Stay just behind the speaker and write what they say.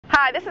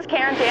Hi, this is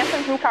Karen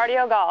Jansen from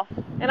Cardio Golf.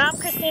 And I'm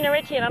Christina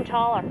Ritchie, and I'm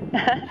taller.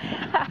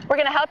 We're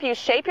going to help you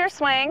shape your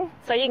swing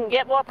so you can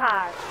get more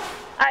power.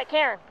 All right,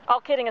 Karen,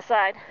 all kidding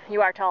aside,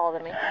 you are taller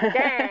than me.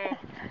 Dang.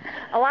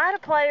 A lot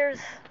of players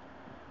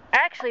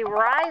actually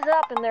rise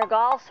up in their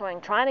golf swing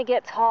trying to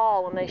get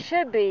tall when they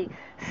should be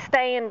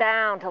staying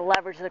down to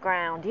leverage the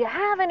ground. Do you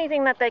have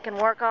anything that they can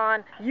work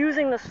on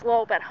using the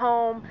slope at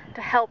home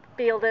to help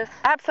feel this?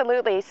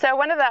 Absolutely. So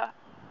one of the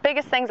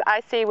biggest things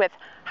I see with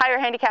higher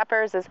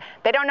handicappers is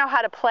they don't know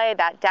how to play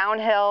that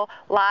downhill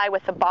lie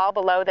with the ball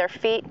below their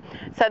feet.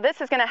 So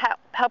this is going to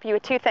help you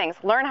with two things.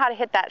 Learn how to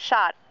hit that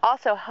shot,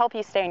 also help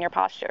you stay in your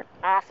posture.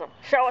 Awesome.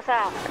 Show us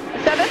how.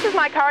 So this is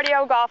my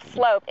Cardio Golf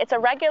slope. It's a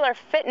regular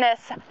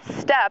fitness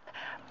step,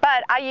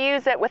 but I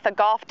use it with a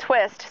golf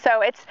twist.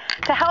 So it's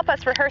to help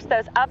us rehearse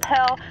those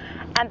uphill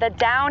and the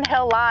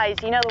downhill lies,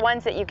 you know, the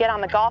ones that you get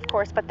on the golf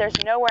course, but there's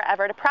nowhere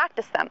ever to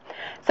practice them.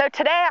 So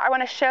today I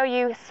want to show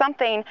you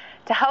something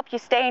to help you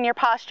stay in your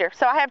posture.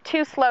 So I have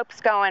two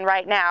slopes going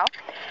right now,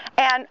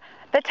 and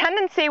the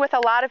tendency with a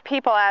lot of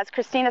people, as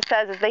Christina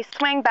says, is they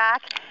swing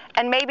back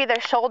and maybe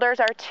their shoulders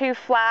are too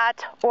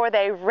flat, or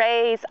they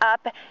raise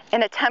up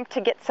in attempt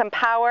to get some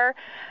power.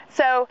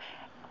 So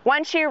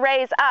once you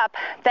raise up,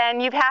 then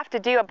you have to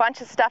do a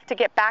bunch of stuff to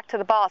get back to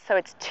the ball. So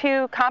it's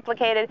too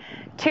complicated,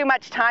 too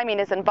much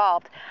timing is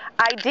involved.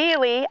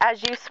 Ideally,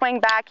 as you swing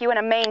back, you want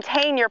to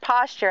maintain your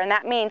posture, and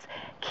that means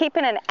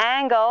keeping an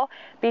angle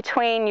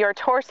between your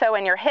torso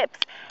and your hips.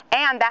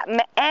 And that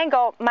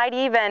angle might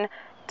even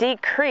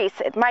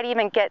decrease. It might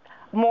even get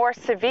more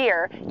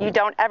severe. You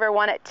don't ever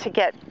want it to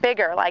get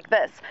bigger like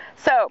this.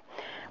 So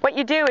what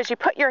you do is you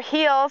put your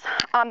heels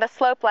on the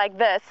slope like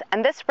this,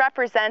 and this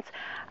represents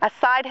a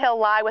side hill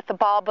lie with the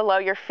ball below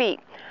your feet.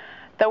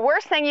 The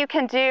worst thing you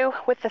can do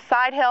with the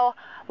side hill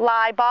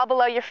lie, ball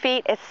below your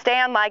feet, is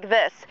stand like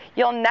this.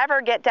 You'll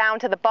never get down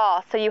to the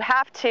ball, so you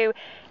have to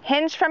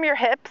hinge from your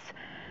hips,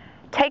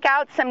 take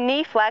out some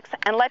knee flex,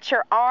 and let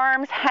your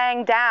arms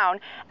hang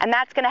down, and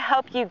that's going to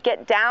help you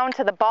get down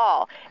to the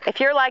ball. If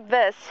you're like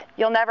this,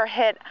 you'll never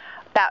hit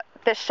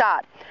this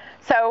shot.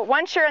 So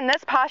once you're in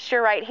this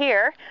posture right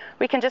here,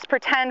 we can just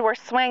pretend we're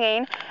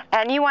swinging,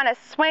 and you want to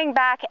swing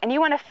back and you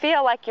want to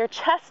feel like your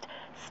chest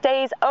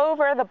stays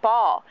over the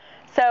ball.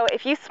 So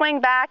if you swing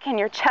back and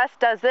your chest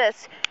does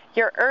this,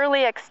 you're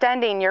early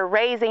extending, you're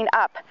raising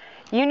up.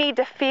 You need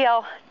to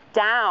feel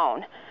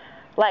down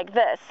like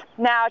this.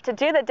 Now to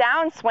do the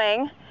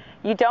downswing,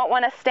 you don't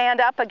want to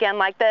stand up again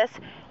like this.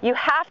 You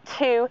have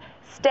to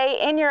stay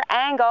in your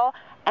angle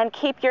and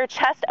keep your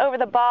chest over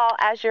the ball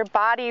as your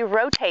body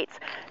rotates.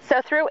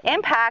 So through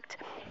impact,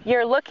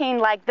 you're looking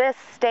like this,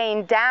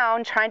 staying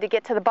down, trying to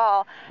get to the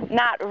ball,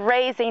 not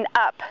raising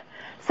up.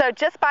 So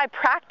just by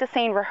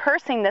practicing,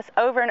 rehearsing this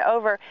over and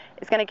over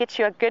is going to get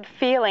you a good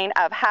feeling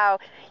of how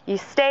you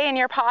stay in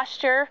your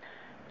posture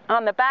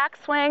on the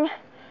backswing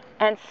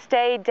and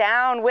stay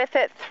down with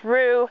it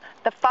through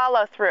the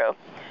follow through.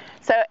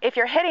 So if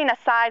you're hitting a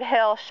side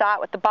hill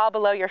shot with the ball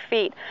below your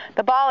feet,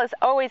 the ball is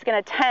always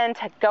going to tend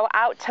to go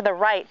out to the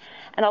right.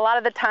 And a lot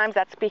of the times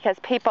that's because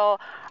people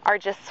are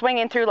just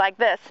swinging through like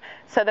this.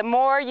 So the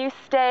more you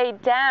stay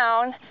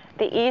down,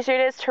 the easier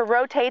it is to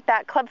rotate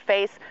that club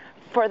face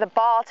for the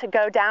ball to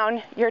go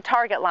down your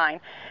target line.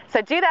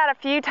 So do that a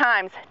few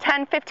times,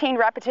 10, 15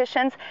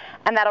 repetitions,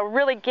 and that'll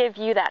really give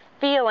you that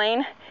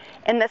feeling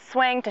in the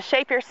swing to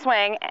shape your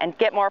swing and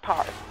get more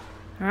power.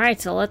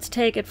 Alright, so let's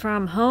take it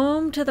from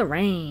home to the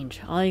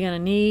range. All you're going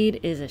to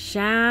need is a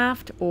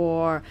shaft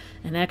or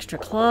an extra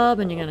club,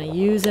 and you're going to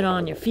use it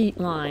on your feet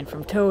line.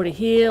 From toe to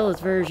heel is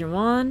version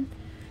 1.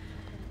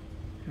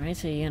 Alright,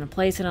 so you're going to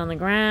place it on the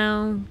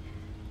ground,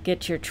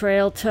 get your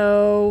trail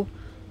toe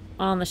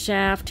on the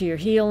shaft to your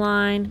heel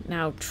line.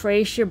 Now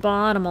trace your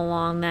bottom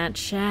along that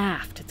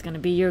shaft. It's going to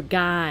be your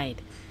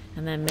guide,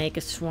 and then make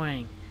a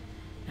swing.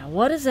 Now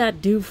what does that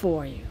do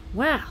for you?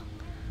 Well,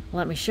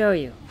 let me show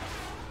you.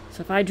 So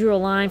if I drew a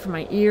line from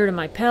my ear to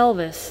my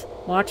pelvis,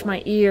 watch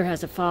my ear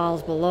as it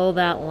falls below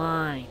that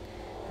line.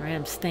 All right,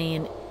 I'm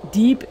staying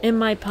deep in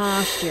my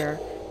posture,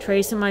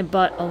 tracing my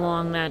butt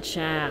along that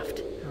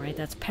shaft. All right,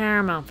 that's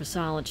paramount for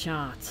solid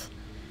shots.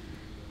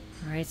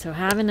 All right, so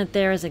having it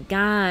there as a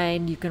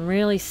guide, you can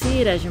really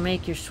see it as you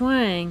make your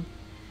swing,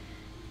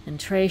 and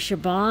trace your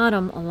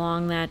bottom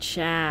along that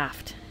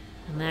shaft.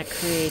 And that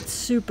creates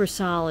super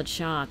solid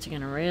shots. You're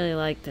going to really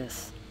like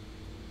this.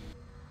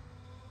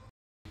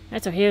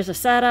 Alright, so here's the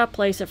setup.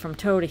 Place it from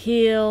toe to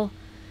heel.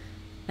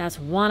 That's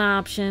one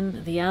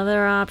option. The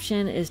other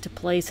option is to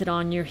place it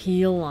on your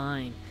heel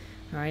line.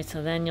 Alright,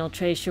 so then you'll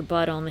trace your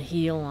butt on the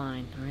heel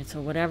line. Alright,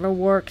 so whatever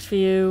works for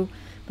you.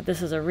 But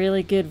this is a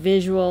really good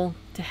visual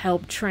to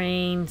help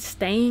train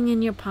staying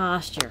in your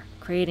posture,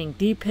 creating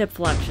deep hip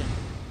flexion.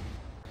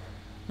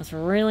 That's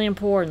really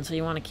important, so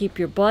you want to keep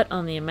your butt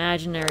on the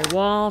imaginary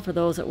wall. For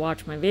those that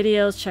watch my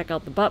videos, check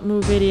out the butt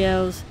move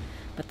videos.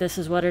 But this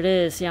is what it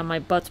is. See how my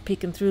butt's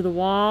peeking through the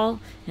wall?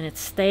 And it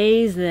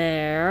stays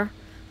there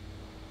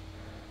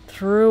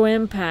through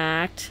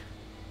impact.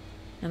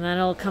 And then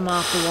it'll come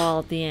off the wall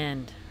at the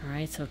end. All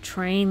right, so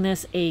train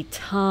this a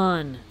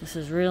ton. This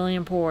is really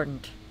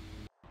important.